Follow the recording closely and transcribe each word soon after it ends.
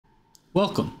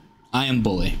Welcome. I am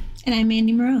Bully. And I'm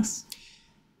Mandy Morose.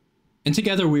 And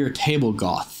together we are Table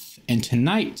Goth. And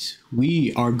tonight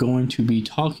we are going to be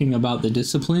talking about the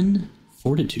discipline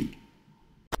Fortitude.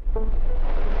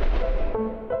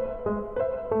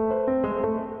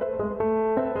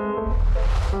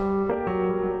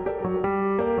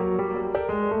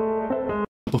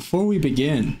 Before we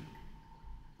begin,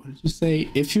 what did you say?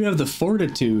 If you have the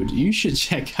Fortitude, you should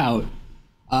check out,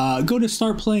 go to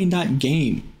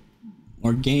startplaying.game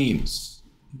or games,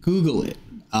 Google it,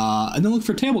 and then look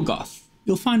for Table Goth.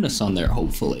 You'll find us on there,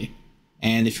 hopefully.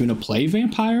 And if you want to play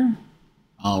Vampire,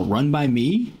 run by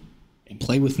me, and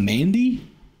play with Mandy,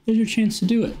 there's your chance to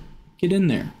do it. Get in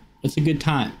there. It's a good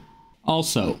time.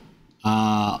 Also,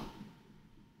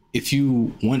 if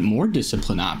you want more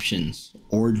discipline options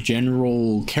or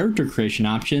general character creation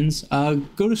options,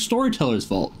 go to Storyteller's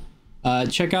Vault.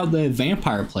 Check out the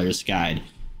Vampire Player's Guide.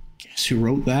 Guess who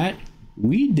wrote that?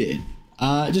 We did.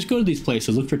 Just go to these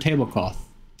places. Look for Table Goth.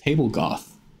 Table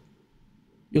Goth.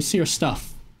 You'll see our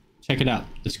stuff. Check it out.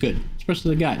 It's good.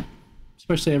 Especially the guide.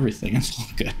 Especially everything. It's all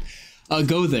good.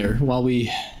 Go there while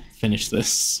we finish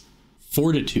this.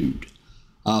 Fortitude.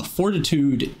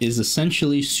 Fortitude is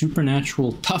essentially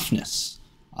supernatural toughness.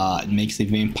 It makes a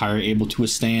vampire able to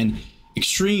withstand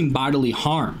extreme bodily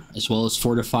harm, as well as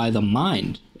fortify the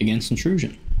mind against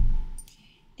intrusion.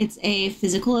 It's a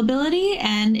physical ability,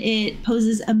 and it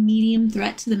poses a medium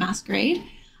threat to the Masquerade,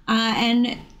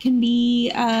 and can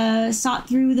be sought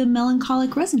through the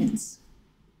melancholic resonance.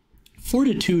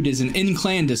 Fortitude is an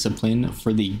in-clan discipline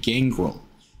for the Gangrel,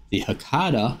 the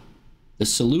Hakata, the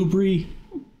Salubri,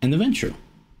 and the Ventrue.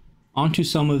 Onto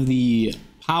some of the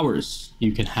powers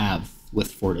you can have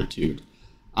with Fortitude,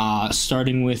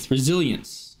 starting with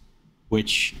Resilience,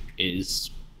 which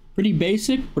is pretty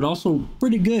basic, but also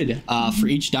pretty good. For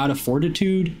each dot of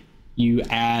Fortitude, you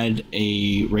add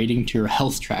a rating to your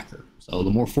health tracker. So the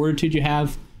more Fortitude you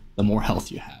have, the more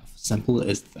health you have. Simple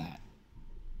as that.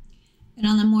 And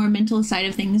on the more mental side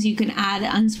of things, you can add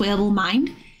Unswayable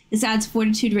Mind. This adds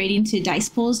Fortitude rating to dice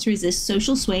pulls to resist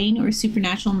social swaying or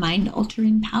supernatural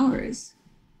mind-altering powers.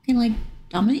 Kind of like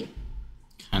Dominate?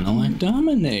 Kind of like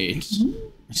Dominate. Mm-hmm.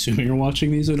 Assuming you're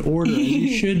watching these in order, as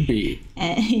you should be.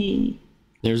 Hey.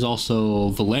 There's also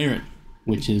Valerian,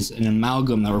 which is an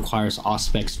amalgam that requires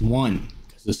Auspex 1,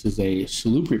 because this is a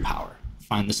Salubri power.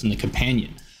 Find this in the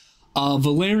Companion.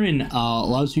 Valerian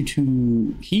allows you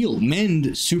to heal,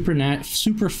 mend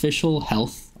superficial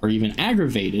health, or even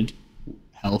aggravated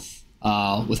health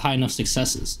with high enough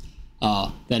successes.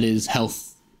 That is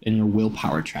health in your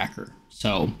willpower tracker.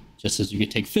 So just as you could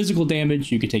take physical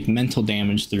damage, you could take mental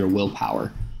damage through your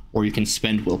willpower, or you can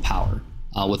spend willpower.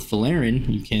 With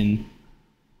Valerian, you can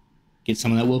get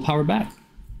some of that willpower back.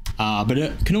 But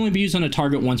it can only be used on a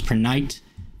target once per night,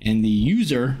 and the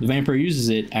user, the vampire uses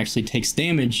it, actually takes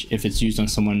damage if it's used on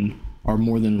someone or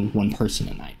more than one person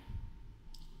a night.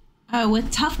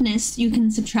 With Toughness, you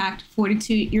can subtract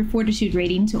your Fortitude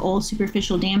rating to all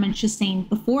superficial damage sustained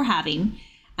before having,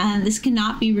 and this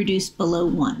cannot be reduced below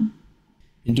 1.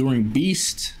 Enduring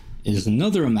Beast is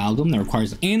another amalgam that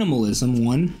requires Animalism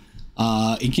 1.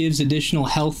 It gives additional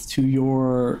health to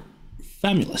your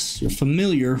Famulus, your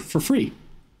familiar, for free.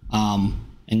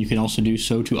 And you can also do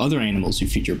so to other animals you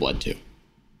feed your blood to.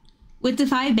 With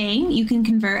Defy Bane, you can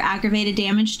convert aggravated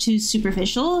damage to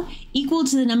superficial, equal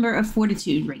to the number of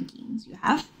Fortitude rankings you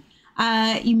have.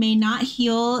 You may not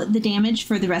heal the damage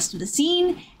for the rest of the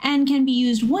scene, and can be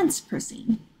used once per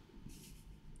scene.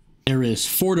 There is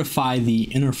Fortify the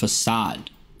Inner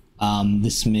Facade.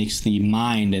 This makes the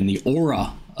mind and the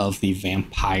aura of the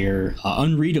vampire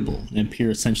unreadable and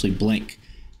appear essentially blank.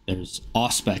 There's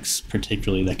Auspex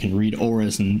particularly that can read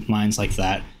auras and minds like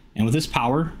that. And with this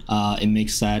power, it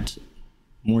makes that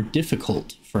more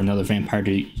difficult for another vampire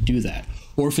to do that.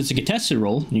 Or if it's a contested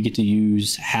roll, you get to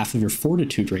use half of your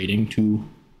Fortitude rating to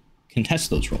contest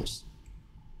those rolls.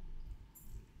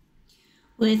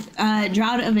 With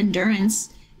Drought of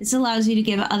Endurance, this allows you to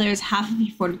give others half of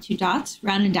your Fortitude dots,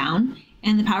 rounded down,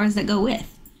 and the powers that go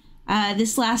with.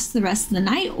 This lasts the rest of the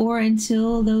night or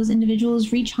until those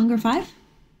individuals reach Hunger 5.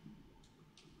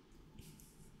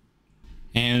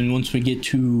 And once we get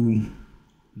to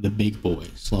the big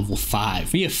boys, level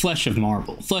 5, we have Flesh of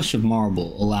Marble. Flesh of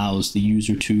Marble allows the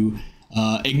user to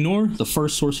ignore the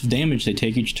first source of damage they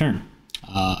take each turn,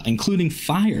 including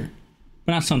fire,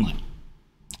 but not sunlight.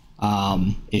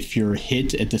 If you're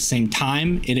hit at the same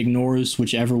time, it ignores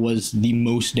whichever was the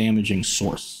most damaging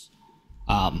source.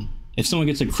 If someone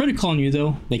gets a critical on you,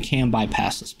 though, they can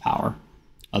bypass this power.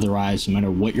 Otherwise, no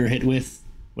matter what you're hit with,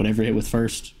 whatever you're hit with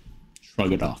first,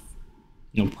 shrug it off.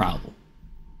 No problem.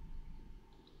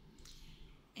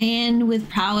 And with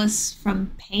prowess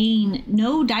from pain,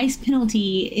 no dice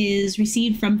penalty is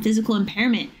received from physical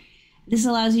impairment. This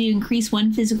allows you to increase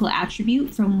one physical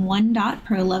attribute from 1 dot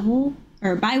per level,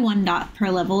 or by 1 dot per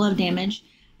level of damage.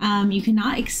 You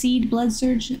cannot exceed Blood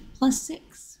Surge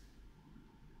 +6.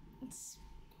 That's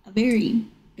a very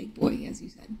big boy, as you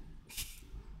said.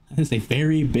 That is a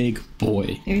very big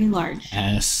boy. Very large.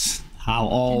 As how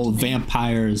all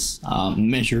vampires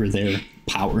measure their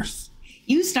powers.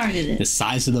 You started it. The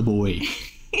size of the boy.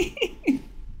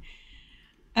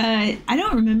 I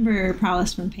don't remember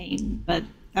prowess from pain, but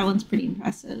that one's pretty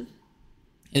impressive.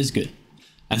 It's good.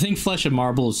 I think Flesh of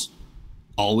Marble's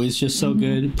always just so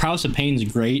good. Prowess of Pain's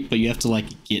great, but you have to like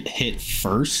get hit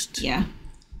first. Yeah.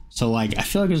 So like I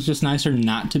feel like it's just nicer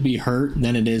not to be hurt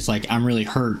than it is like I'm really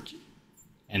hurt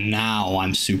and now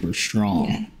I'm super strong.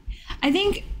 Yeah. I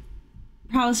think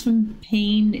prowess from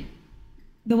pain,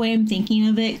 the way I'm thinking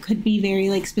of it, could be very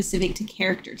like specific to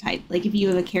character type. Like if you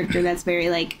have a character that's very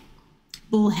like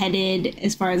bullheaded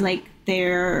as far as like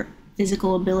their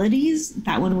physical abilities,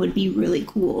 that one would be really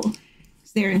cool.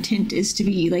 Their intent is to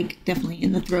be like definitely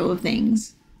in the throw of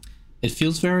things. It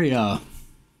feels very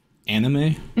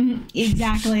anime.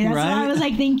 Exactly. That's right? what I was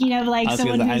like thinking of, like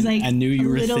someone who's like I knew you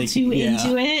a were little thinking, too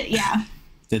into it. Yeah.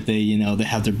 That they, you know, they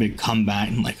have their big comeback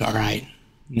and like, all right,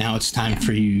 now it's time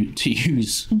for you to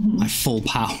use my full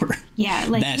power. Yeah,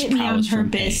 like That's hit me on prowess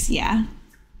from purpose. pain. Yeah.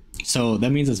 So that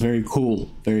means it's very cool,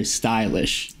 very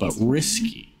stylish, but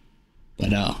risky.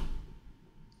 But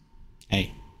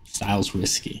hey, style's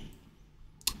risky.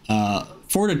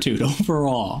 Fortitude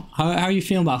overall. How are you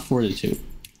feeling about Fortitude?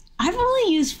 I've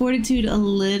only used Fortitude a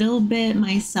little bit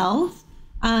myself.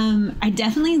 I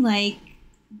definitely like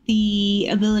the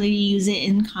ability to use it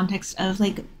in context of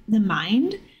like the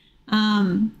mind,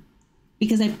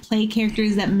 because I play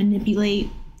characters that manipulate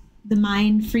the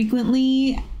mind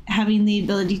frequently. Having the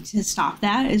ability to stop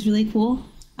that is really cool.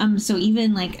 So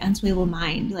even like Unswayable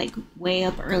Mind, like way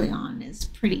up early on, is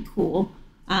pretty cool.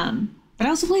 But I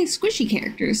also play squishy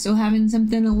characters, so having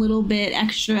something a little bit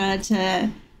extra to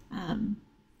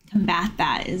combat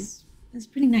that is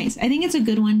pretty nice. I think it's a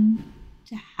good one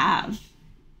to have,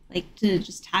 like to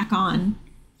just tack on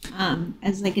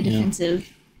as like a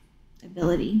defensive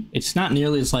ability. It's not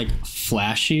nearly as like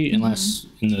flashy, unless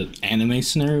in the anime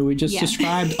scenario we just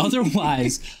described.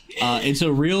 Otherwise, it's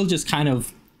a real just kind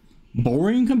of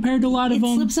boring compared to a lot of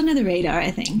them. It slips under the radar, I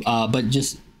think. But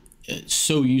just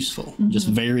so useful, just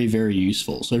very, very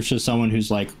useful. So it's just someone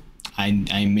who's like,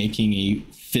 I'm making a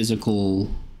physical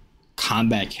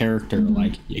combat character.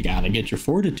 Like, you gotta get your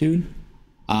Fortitude.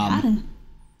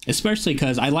 Especially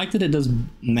because I like that it does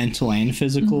mental and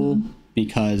physical,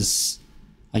 because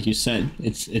like you said,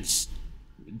 it's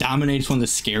dominates one of the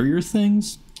scarier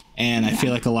things. And I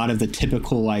feel like a lot of the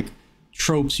typical like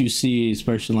tropes you see,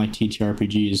 especially in like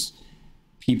TTRPGs,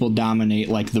 people dominate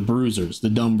like the bruisers, the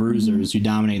dumb bruisers. You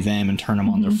dominate them and turn them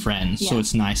on their friends. So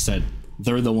it's nice that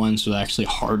they're the ones who are actually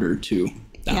harder to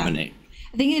dominate.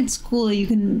 I think it's cool. You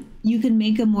can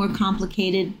make a more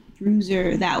complicated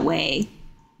bruiser that way.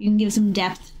 You can give some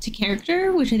depth to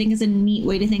character, which I think is a neat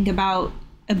way to think about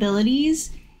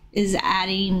abilities, is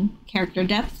adding character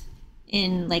depth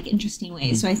in like interesting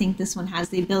ways. So I think this one has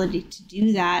the ability to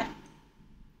do that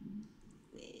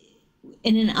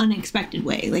in an unexpected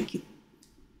way, like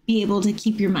be able to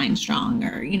keep your mind strong,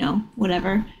 or you know,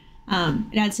 whatever.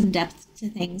 It adds some depth to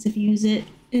things if you use it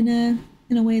in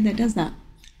a way that does that.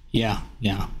 Yeah,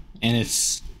 and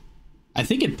I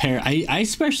think it I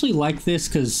especially like this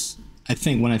because I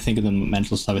think when I think of the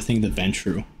mental stuff, I think of the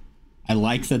Ventru. I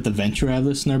like that the Ventru have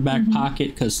this in their back pocket,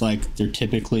 because like they're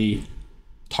typically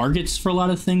targets for a lot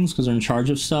of things because they're in charge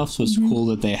of stuff. So it's cool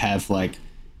that they have like,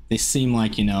 they seem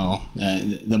like, you know,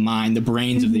 the mind, the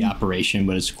brains of the operation,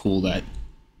 but it's cool that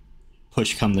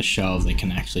push come to shove, they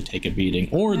can actually take a beating,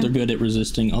 or they're good at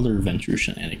resisting other Ventru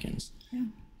shenanigans.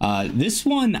 This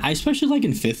one, I especially like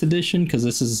in 5th edition, because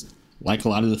this is like a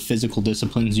lot of the physical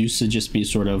disciplines used to just be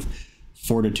sort of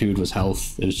Fortitude was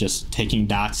health. It was just taking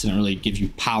dots and really give you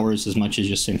powers as much as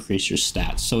just increase your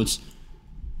stats. So it's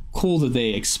cool that they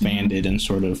expanded and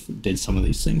sort of did some of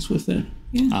these things with it.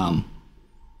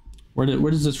 Where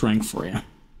does this rank for you?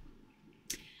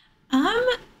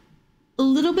 A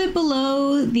little bit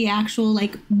below the actual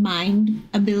like mind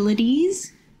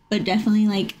abilities, but definitely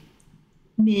like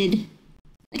mid,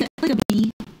 like a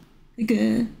B, like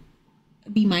a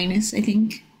B minus, I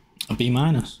think. A B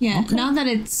minus. Yeah, okay. Not that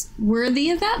it's worthy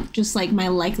of that, just like my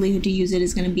likelihood to use it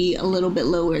is going to be a little bit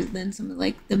lower than some of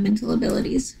like the mental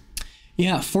abilities.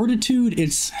 Yeah, Fortitude,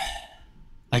 it's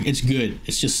like, it's good.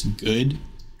 It's just good,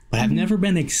 but I've never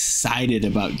been excited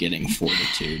about getting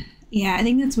Fortitude. Yeah, I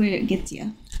think that's where it gets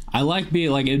you. I like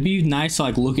being like, it'd be nice to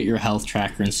like look at your health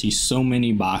tracker and see so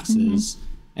many boxes,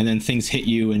 and then things hit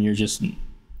you and you're just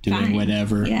doing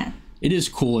whatever. Yeah. It is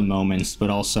cool in moments, but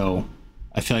also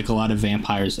I feel like a lot of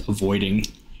vampires avoiding.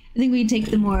 I think we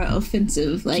take the more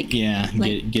offensive, like, yeah,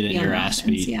 like get in your ass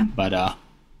beat. Yeah. But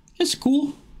it's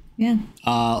cool. Yeah.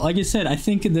 Like I said, I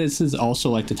think this is also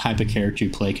like the type of character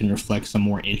you play can reflect some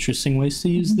more interesting ways to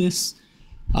use this.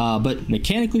 But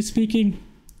mechanically speaking,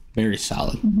 very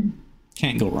solid.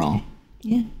 Can't go wrong.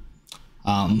 Yeah.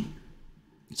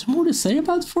 Is there more to say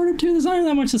about Fortitude? There's not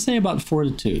that much to say about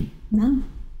Fortitude. No.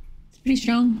 It's pretty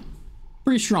strong.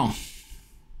 Pretty strong.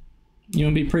 You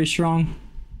want to be pretty strong?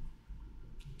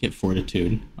 Get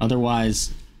Fortitude.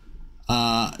 Otherwise,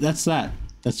 that's that.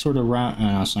 That's sort of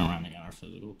no, it's not rounding out our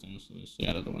physical things. So let's see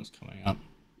out of the ones coming up.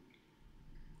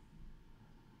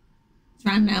 It's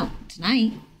rounding out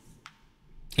tonight.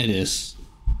 It is.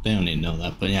 They don't need to know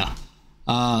that, but yeah.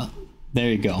 There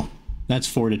you go. That's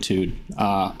Fortitude.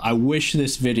 I wish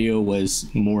this video was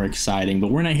more exciting, but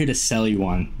we're not here to sell you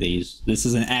on these. This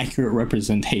is an accurate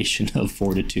representation of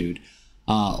Fortitude.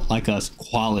 Like us,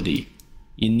 quality.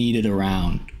 You need it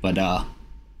around, but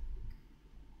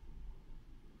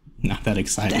not that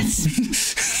exciting.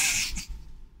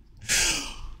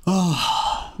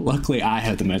 Oh, luckily I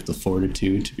have the mental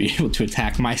fortitude to be able to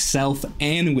attack myself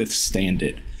and withstand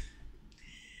it.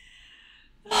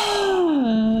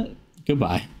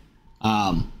 Goodbye.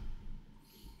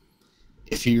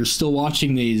 If you're still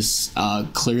watching these,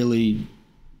 clearly,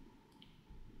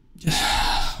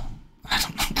 I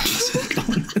don't know where I'm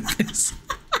going with this.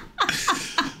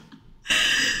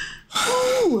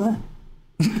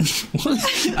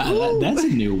 That's a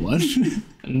new one.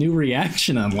 A new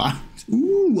reaction unlocked.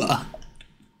 Ooh. I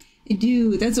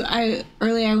do. That's what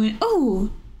earlier I went, oh,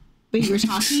 but you were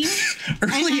talking.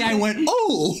 Earlier I went,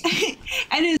 oh.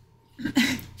 And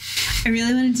I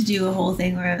really wanted to do a whole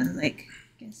thing where I was like,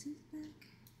 guess who's back?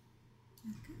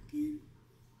 Back again.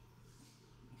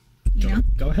 You know?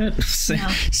 Go ahead.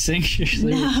 Sing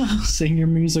your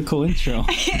musical intro.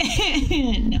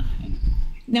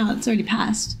 No, it's already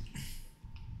passed.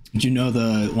 Did you know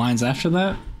the lines after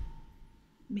that?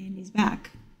 Mandy's back.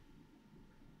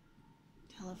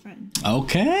 Tell a friend.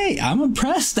 Okay, I'm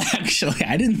impressed, actually.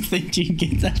 I didn't think you'd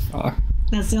get that far.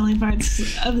 That's the only parts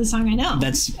of the song I know.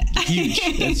 That's huge.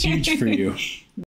 That's huge for you.